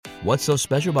What's so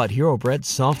special about Hero Bread's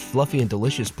soft, fluffy, and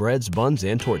delicious breads, buns,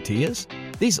 and tortillas?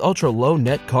 These ultra-low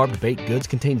net-carb baked goods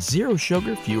contain zero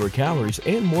sugar, fewer calories,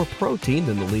 and more protein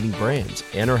than the leading brands,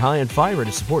 and are high in fiber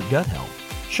to support gut health.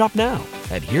 Shop now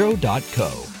at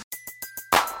Hero.co.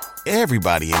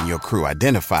 Everybody in your crew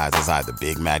identifies as either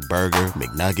Big Mac Burger,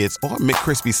 McNuggets, or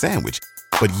McCrispy Sandwich.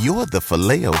 But you're the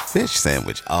Filet-O-Fish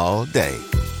Sandwich all day.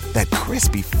 That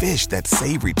crispy fish, that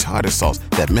savory tartar sauce,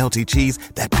 that melty cheese,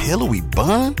 that pillowy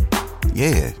bun.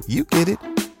 Yeah, you get it.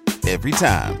 Every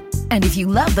time. And if you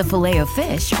love the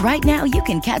Filet-O-Fish, right now you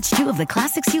can catch two of the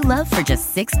classics you love for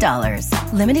just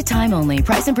 $6. Limited time only.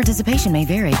 Price and participation may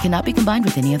vary. Cannot be combined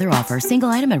with any other offer. Single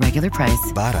item at regular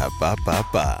price.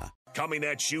 Ba-da-ba-ba-ba. Coming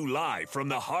at you live from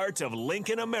the heart of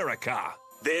Lincoln, America.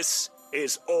 This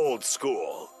is Old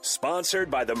School, sponsored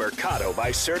by the Mercado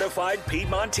by Certified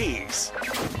Piedmontese.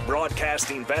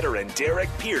 Broadcasting veteran Derek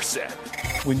Pearson.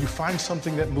 When you find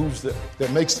something that moves them, that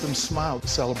makes them smile,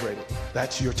 celebrate it.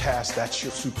 That's your task. That's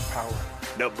your superpower.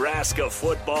 Nebraska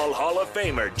Football Hall of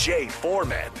Famer Jay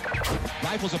Foreman.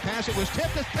 Rifles a pass. It was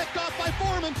tipped. It's picked off by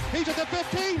Foreman. He's at the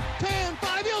 15, 10,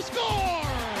 5. He'll score!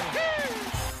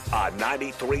 On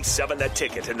 93.7 The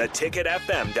Ticket and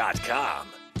theticketfm.com.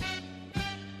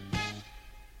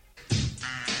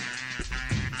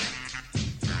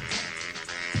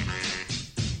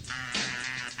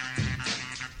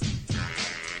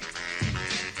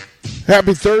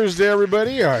 Happy Thursday,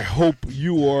 everybody. I hope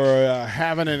you are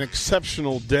having an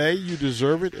exceptional day. You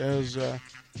deserve it. As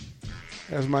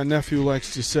my nephew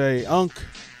likes to say, Unc,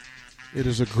 it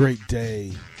is a great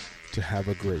day to have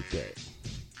a great day.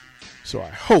 So I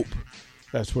hope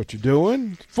that's what you're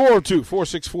doing.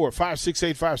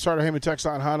 402-464-5685. Starter Heyman text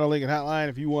line, Honda Lincoln hotline.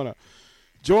 If you want to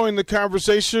join the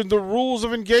conversation, the rules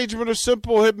of engagement are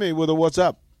simple. Hit me with a what's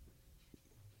up.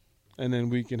 And then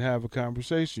we can have a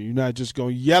conversation. You're not just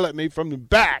going to yell at me from the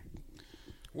back.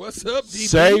 What's up, DB?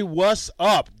 Say what's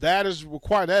up. That is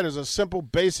required. That is a simple,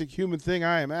 basic human thing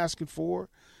I am asking for.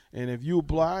 And if you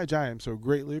oblige, I am so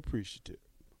greatly appreciative.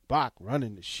 Bach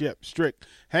running the ship. Strick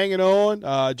hanging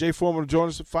on. Jay Foreman will join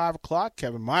us at 5 o'clock.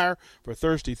 Kevin Meyer for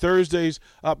Thirsty Thursdays.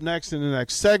 Up next in the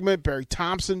next segment, Barry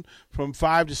Thompson from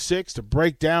 5 to 6 to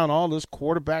break down all this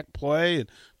quarterback play and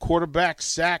quarterback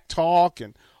sack talk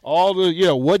and all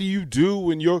the, what do you do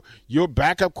when your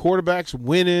backup quarterback's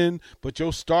winning, but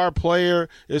your star player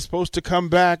is supposed to come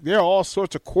back? There are all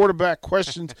sorts of quarterback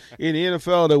questions in the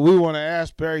NFL that we want to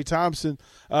ask Barry Thompson.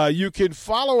 You can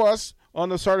follow us on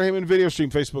the Starter Heyman video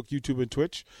stream, Facebook, YouTube, and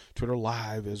Twitch. Twitter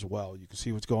live as well. You can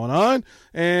see what's going on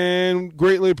and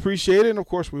greatly appreciate it. And, of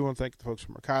course, we want to thank the folks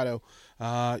from Mercado.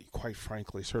 Quite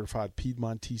frankly, certified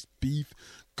Piedmontese beef.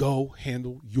 Go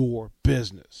handle your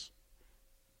business.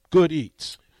 Good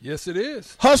eats. Yes, it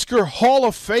is. Husker Hall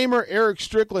of Famer Eric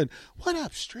Strickland. What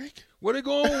up, Strick? What it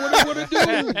going? What it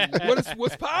do?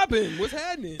 What's popping? What's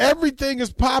happening? Everything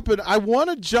is popping. I want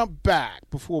to jump back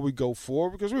before we go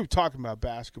forward because we were talking about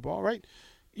basketball, right?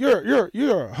 You're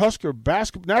a Husker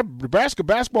Nebraska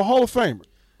Basketball Hall of Famer.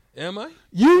 Am I?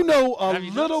 You know a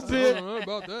little bit. I don't know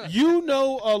about that. You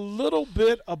know a little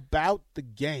bit about the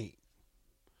game.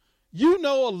 You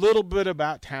know a little bit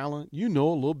about talent. You know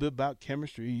a little bit about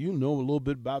chemistry. You know a little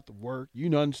bit about the work.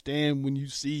 You understand when you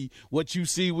see what you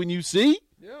see when you see.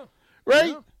 Yeah.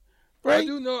 Right? Yeah. Right? I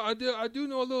do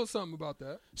know a little something about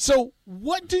that. So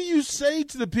what do you say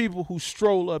to the people who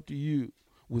stroll up to you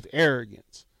with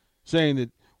arrogance, saying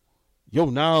that your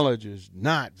knowledge is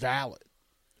not valid?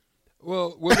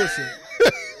 Well, listen.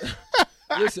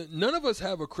 Listen, none of us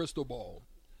have a crystal ball.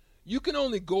 You can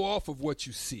only go off of what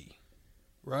you see.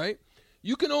 Right?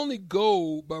 You can only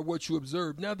go by what you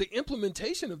observe. Now, the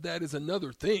implementation of that is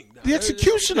another thing. The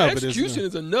execution of it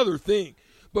is another thing.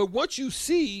 But what you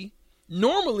see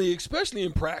normally, especially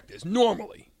in practice,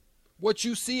 what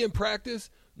you see in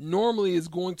practice normally is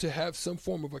going to have some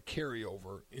form of a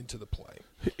carryover into the play.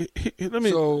 Let me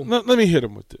hit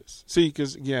him with this. See,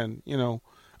 because, again,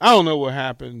 I don't know what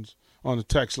happens on the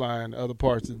text line other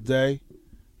parts of the day.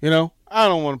 I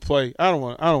don't want to play. I don't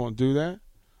want to do that.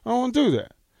 I don't want to do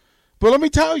that. But let me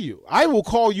tell you, I will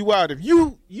call you out. If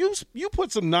you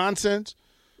put some nonsense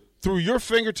through your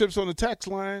fingertips on the text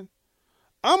line,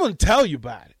 I'm going to tell you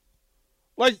about it.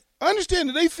 Like, understand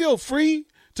that they feel free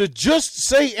to just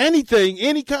say anything,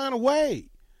 any kind of way,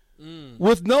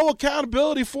 with no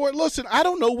accountability for it. Listen, I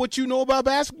don't know what you know about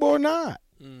basketball or not,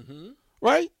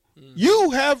 right? Mm-hmm.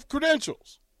 You have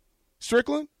credentials.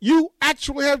 Strickland, you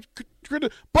actually have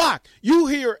Bach, you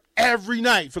hear every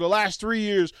night for the last 3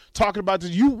 years talking about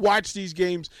this. You watch these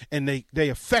games, and they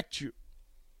affect you,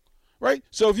 right?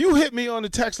 So if you hit me on the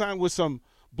text line with some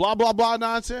blah, blah, blah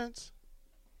nonsense,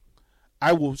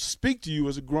 I will speak to you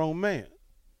as a grown man.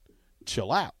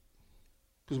 Chill out.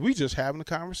 Because we just having a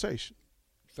conversation.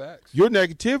 Facts. Your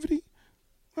negativity,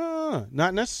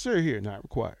 not necessary here. Not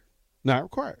required. Not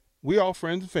required. We all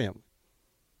friends and family.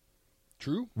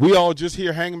 True. We all just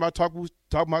here hanging about, talking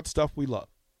about stuff we love.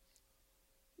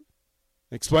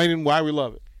 Explaining why we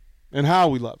love it and how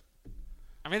we love it.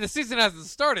 I mean, the season hasn't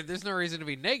started. There's no reason to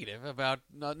be negative about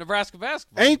Nebraska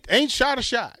basketball. Ain't shot a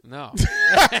shot. No.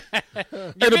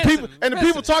 The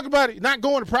people talk about it not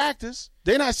going to practice.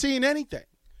 They're not seeing anything,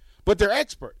 but they're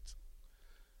experts.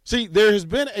 See, there has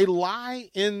been a lie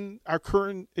in our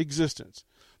current existence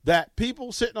that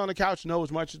people sitting on the couch know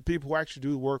as much as people who actually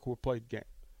do the work or play the game.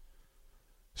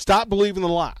 Stop believing the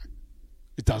lie.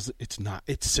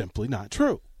 It's simply not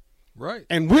true. Right.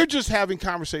 And we're just having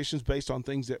conversations based on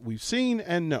things that we've seen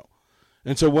and know.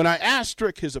 And so when I asked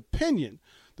Strick his opinion,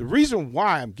 the reason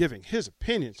why I'm giving his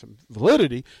opinion some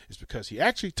validity is because he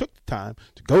actually took the time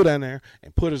to go down there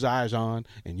and put his eyes on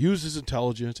and use his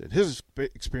intelligence and his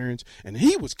experience. And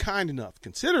he was kind enough,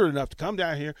 considerate enough to come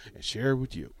down here and share it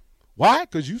with you. Why?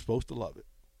 Because you're supposed to love it.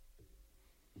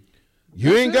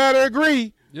 You ain't got to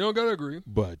agree. You don't got to agree.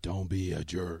 But don't be a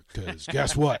jerk, because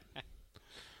guess what?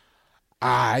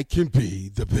 I can be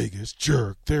the biggest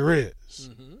jerk there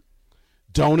is. Mm-hmm.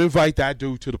 Don't invite that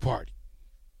dude to the party.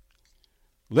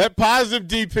 Let positive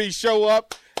DP show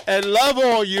up and love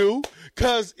on you,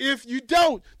 because if you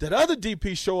don't, that other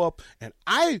DP show up and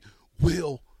I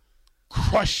will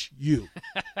crush you.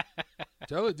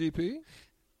 Tell it, DP.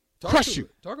 Crush you.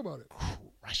 Talk about it.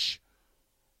 Crush.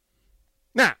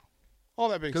 Now, all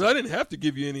that being said, because I didn't have to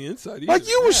give you any insight either. Like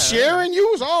you was sharing, you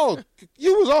was all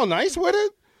nice with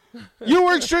it. You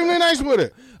were extremely nice with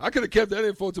it. I could have kept that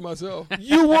info to myself.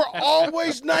 You were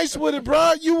always nice with it,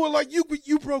 bro. You were like, you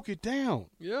broke it down.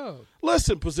 Yeah.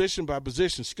 Listen, position by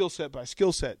position, skill set by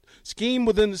skill set, scheme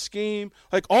within the scheme,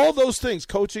 like all those things,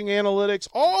 coaching, analytics,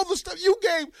 all the stuff you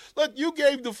gave. Look, you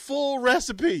gave the full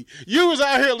recipe. You was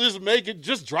out here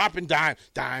just dropping dime,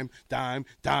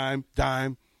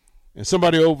 and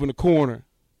somebody over in the corner.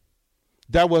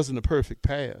 That wasn't a perfect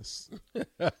pass.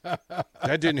 That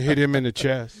didn't hit him in the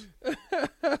chest.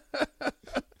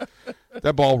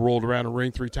 That ball rolled around the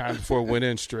ring 3 times before it went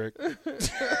in, Strick.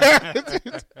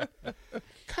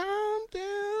 Calm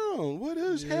down. What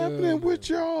is happening with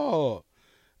y'all?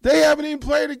 They haven't even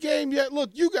played a game yet. Look,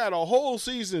 you got a whole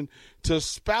season to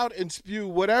spout and spew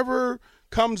whatever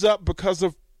comes up because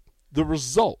of the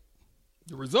result.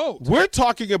 The result. We're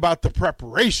talking about the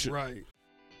preparation. Right.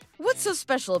 What's so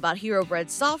special about Hero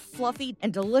Bread's soft, fluffy,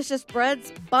 and delicious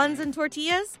breads, buns, and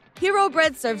tortillas? Hero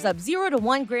Bread serves up 0 to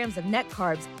 1 grams of net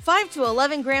carbs, 5 to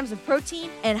 11 grams of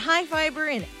protein, and high fiber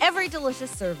in every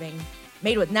delicious serving.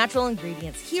 Made with natural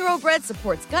ingredients, Hero Bread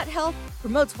supports gut health,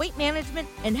 promotes weight management,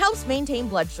 and helps maintain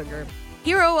blood sugar.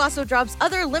 Hero also drops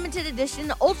other limited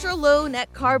edition ultra-low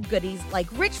net carb goodies like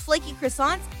rich flaky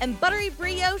croissants and buttery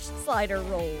brioche slider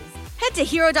rolls. Head to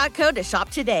hero.co to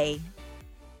shop today.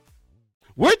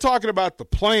 We're talking about the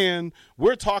plan.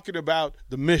 We're talking about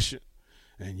the mission.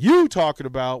 And you talking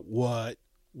about what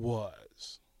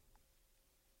was.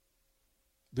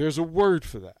 There's a word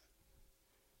for that.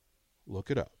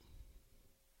 Look it up.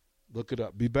 Look it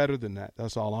up. Be better than that.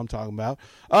 That's all I'm talking about.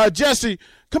 Jesse,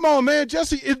 come on, man.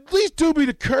 Jesse, at least do me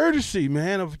the courtesy,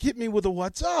 man, of get me with a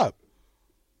what's up.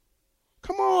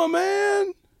 Come on,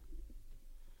 man.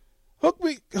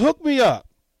 Hook me up.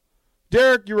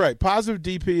 Derek, you're right. Positive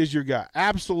DP is your guy.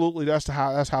 Absolutely. That's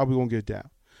how we're going to get it down.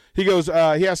 He goes,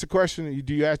 he asked a question.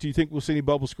 Do you think we'll see any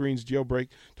bubble screens, jailbreak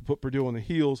to put Purdue on the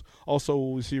heels? Also,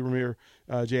 will we see Ramir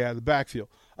J out of the backfield?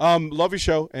 Love your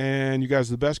show, and you guys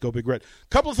are the best. Go Big Red.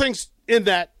 Couple of things in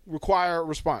that require a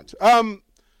response.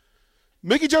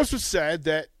 Mickey Joseph said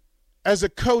that as a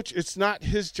coach, it's not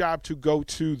his job to go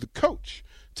to the coach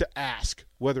to ask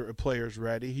whether a player is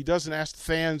ready. He doesn't ask the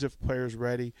fans if the player is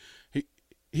ready.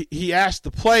 He asked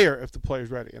the player if the player's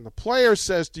ready. And the player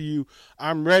says to you,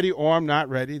 I'm ready or I'm not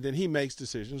ready. Then he makes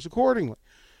decisions accordingly.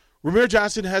 Ramir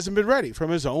Johnson hasn't been ready from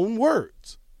his own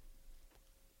words.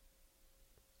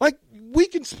 Like, we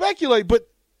can speculate, but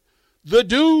the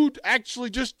dude actually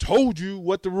just told you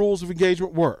what the rules of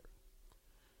engagement were.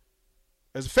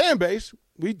 As a fan base,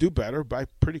 we do better by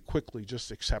pretty quickly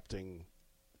just accepting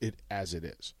it as it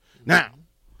is. Now,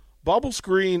 bubble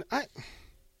screen,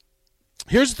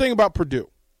 here's the thing about Purdue.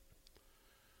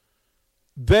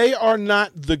 They are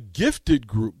not the gifted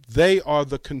group. They are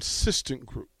the consistent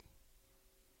group.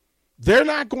 They're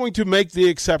not going to make the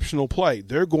exceptional play.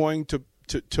 They're going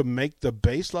to make the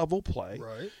base level play.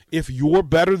 Right. If you're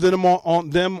better than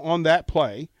them on that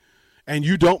play and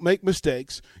you don't make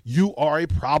mistakes, you are a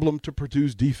problem to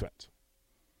produce defense.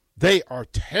 They are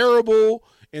terrible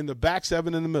in the back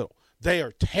seven in the middle. They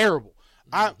are terrible.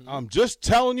 I'm just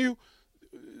telling you,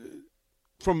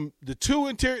 from the two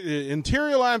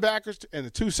interior linebackers and the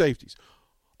two safeties,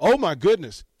 oh, my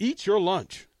goodness, eat your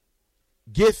lunch.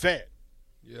 Get fed.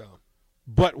 Yeah.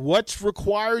 But what's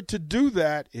required to do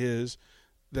that is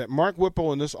that Mark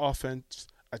Whipple in this offense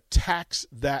attacks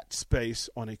that space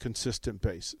on a consistent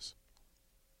basis.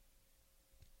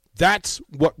 That's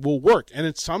what will work. And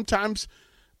it's sometimes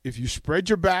if you spread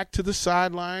your back to the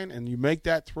sideline and you make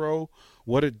that throw,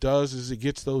 what it does is it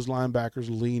gets those linebackers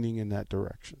leaning in that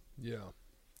direction. Yeah.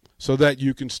 So that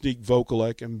you can sneak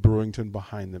Vokalek and Brewington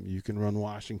behind them. You can run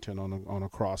Washington on a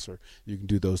crosser. You can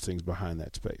do those things behind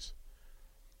that space.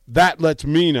 That lets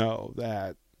me know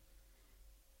that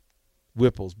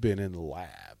Whipple's been in the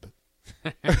lab.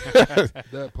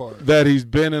 That part. That he's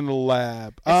been in the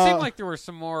lab. It seemed like there were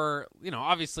some more,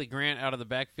 obviously Grant out of the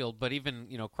backfield, but even,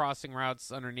 crossing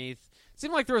routes underneath. It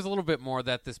seemed like there was a little bit more of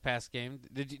that this past game.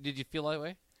 Did you feel that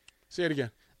way? Say it again.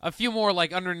 A few more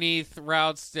like underneath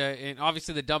routes, and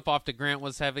obviously the dump off to Grant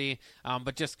was heavy,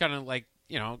 but just kind of like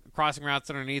crossing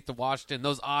routes underneath to Washington.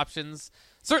 Those options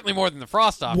certainly more than the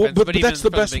Frost offense. Well, but even that's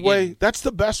the best way. game. That's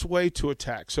the best way to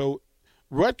attack. So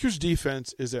Rutgers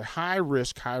defense is a high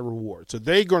risk, high reward. So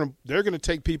they're gonna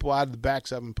take people out of the back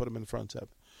seven and put them in the front seven.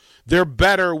 They're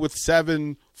better with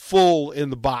 7 full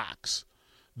in the box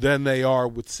than they are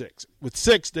with 6. With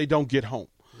 6, they don't get home.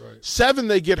 Right. 7,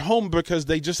 they get home because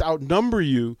they just outnumber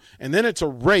you, and then it's a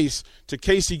race to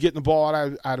Casey getting the ball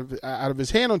out of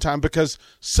his hand on time because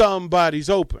somebody's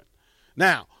open.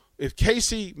 Now, if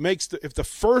Casey if the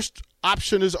first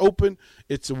option is open,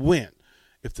 it's a win.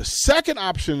 If the second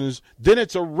option is, then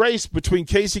it's a race between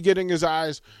Casey getting his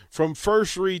eyes from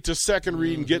first read to second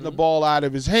read and getting the ball out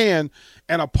of his hand.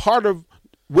 And a part of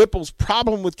Whipple's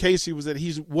problem with Casey was that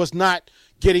he was not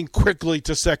getting quickly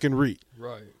to second read.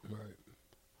 Right.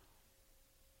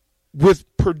 With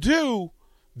Purdue,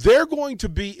 they're going to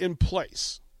be in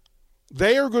place.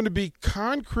 They are going to be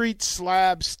concrete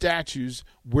slab statues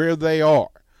where they are,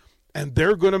 and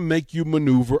they're going to make you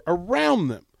maneuver around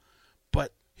them.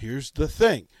 But here's the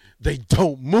thing. They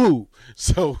don't move,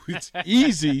 so it's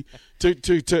easy to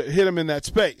hit them in that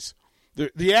space.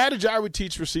 The adage I would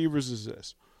teach receivers is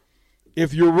this.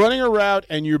 If you're running a route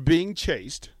and you're being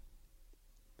chased,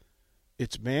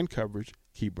 it's man coverage,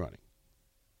 keep running.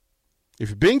 If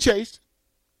you're being chased,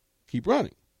 keep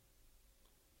running.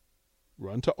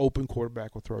 Run to open,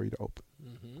 quarterback will throw you to open.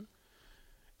 Mm-hmm.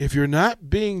 If you're not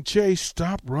being chased,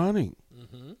 stop running.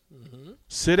 Mm-hmm. Mm-hmm.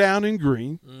 Sit down in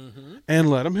green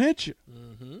and let them hit you.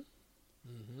 Mm-hmm.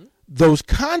 Mm-hmm. Those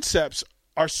concepts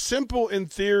are simple in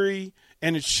theory,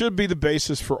 and it should be the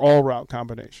basis for all route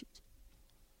combinations.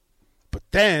 But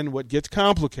then what gets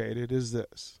complicated is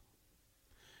this.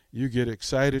 You get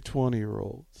excited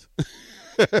 20-year-olds.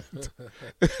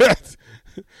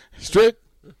 Strick,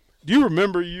 do you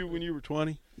remember you when you were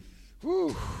 20?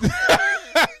 Whew.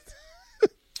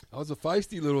 I was a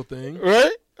feisty little thing.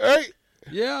 Right?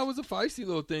 Yeah, I was a feisty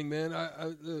little thing, man.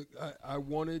 I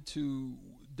wanted to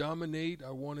dominate.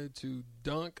 I wanted to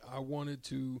dunk. I wanted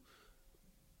to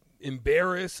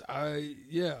embarrass. I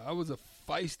was a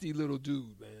feisty little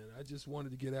dude, man. I just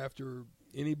wanted to get after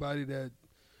anybody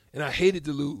and I hated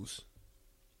to lose.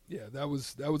 Yeah, that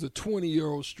was a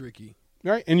 20-year-old Stricky.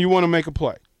 Right? And you want to make a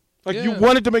play. You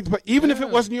wanted to make the play, even if it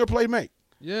wasn't your play make.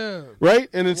 Yeah. Right?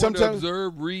 And then sometimes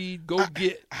observe, read, go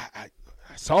get. I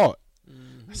saw it.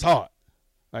 I saw it.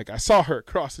 Like I saw her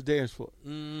across the dance floor.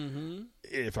 Mm-hmm.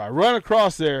 If I run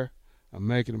across there, I'm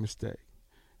making a mistake.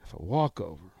 If I walk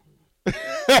over,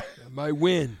 I might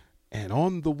win. And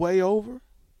on the way over,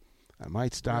 I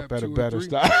might stop at a better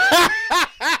stop.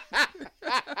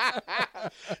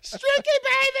 Stricky,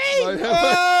 baby!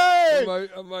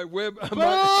 I might web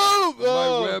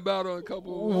out on a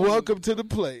couple. Welcome to the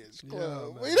Players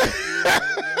Club.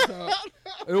 I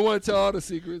don't want to tell all the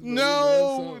secrets.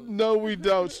 No, we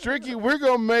don't. Stricky, we're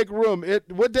going to make room.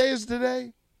 What day is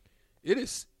today? It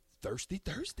is Thirsty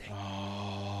Thursday.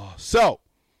 Oh, so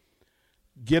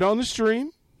get on the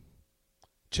stream.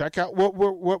 Check out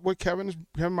what Kevin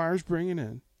Meyer's bringing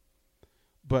in.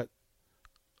 But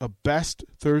a best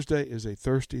Thursday is a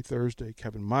Thirsty Thursday.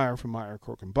 Kevin Meyer from Meyer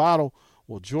Cork and Bottle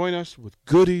will join us with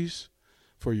goodies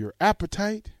for your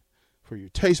appetite, for your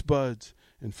taste buds,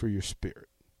 and for your spirit.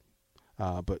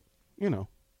 But,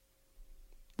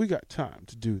 we got time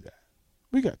to do that.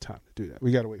 We got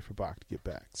to wait for Bach to get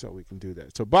back so we can do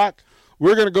that. So, Bach,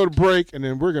 we're going to go to break, and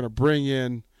then we're going to bring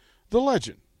in the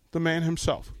legend, the man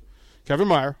himself, Kevin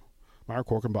Meyer, Meyer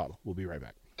Cork and Bottle. We'll be right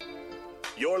back.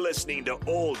 You're listening to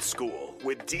Old School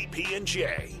with DP and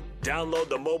J. Download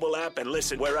the mobile app and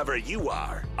listen wherever you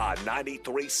are on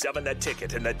 93.7 The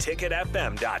Ticket and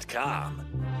theticketfm.com.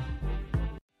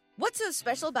 What's so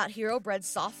special about Hero Bread's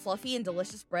soft, fluffy, and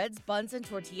delicious breads, buns, and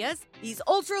tortillas? These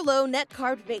ultra-low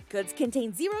net-carb baked goods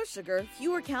contain zero sugar,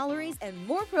 fewer calories, and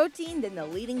more protein than the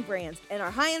leading brands, and are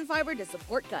high in fiber to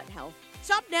support gut health.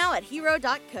 Shop now at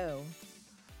hero.co.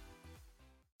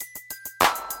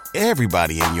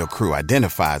 Everybody in your crew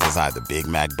identifies as either Big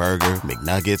Mac Burger,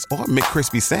 McNuggets, or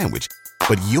McCrispy Sandwich.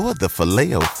 But you're the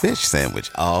Filet-O-Fish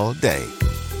Sandwich all day.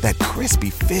 That crispy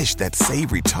fish, that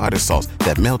savory tartar sauce,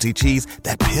 that melty cheese,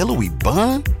 that pillowy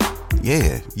bun.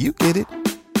 Yeah, you get it.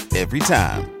 Every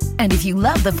time. And if you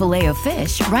love the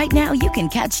Filet-O-Fish, right now you can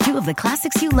catch two of the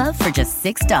classics you love for just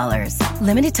 $6.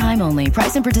 Limited time only.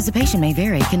 Price and participation may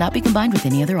vary. Cannot be combined with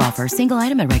any other offer. Single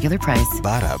item at regular price.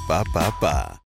 Ba-da-ba-ba-ba.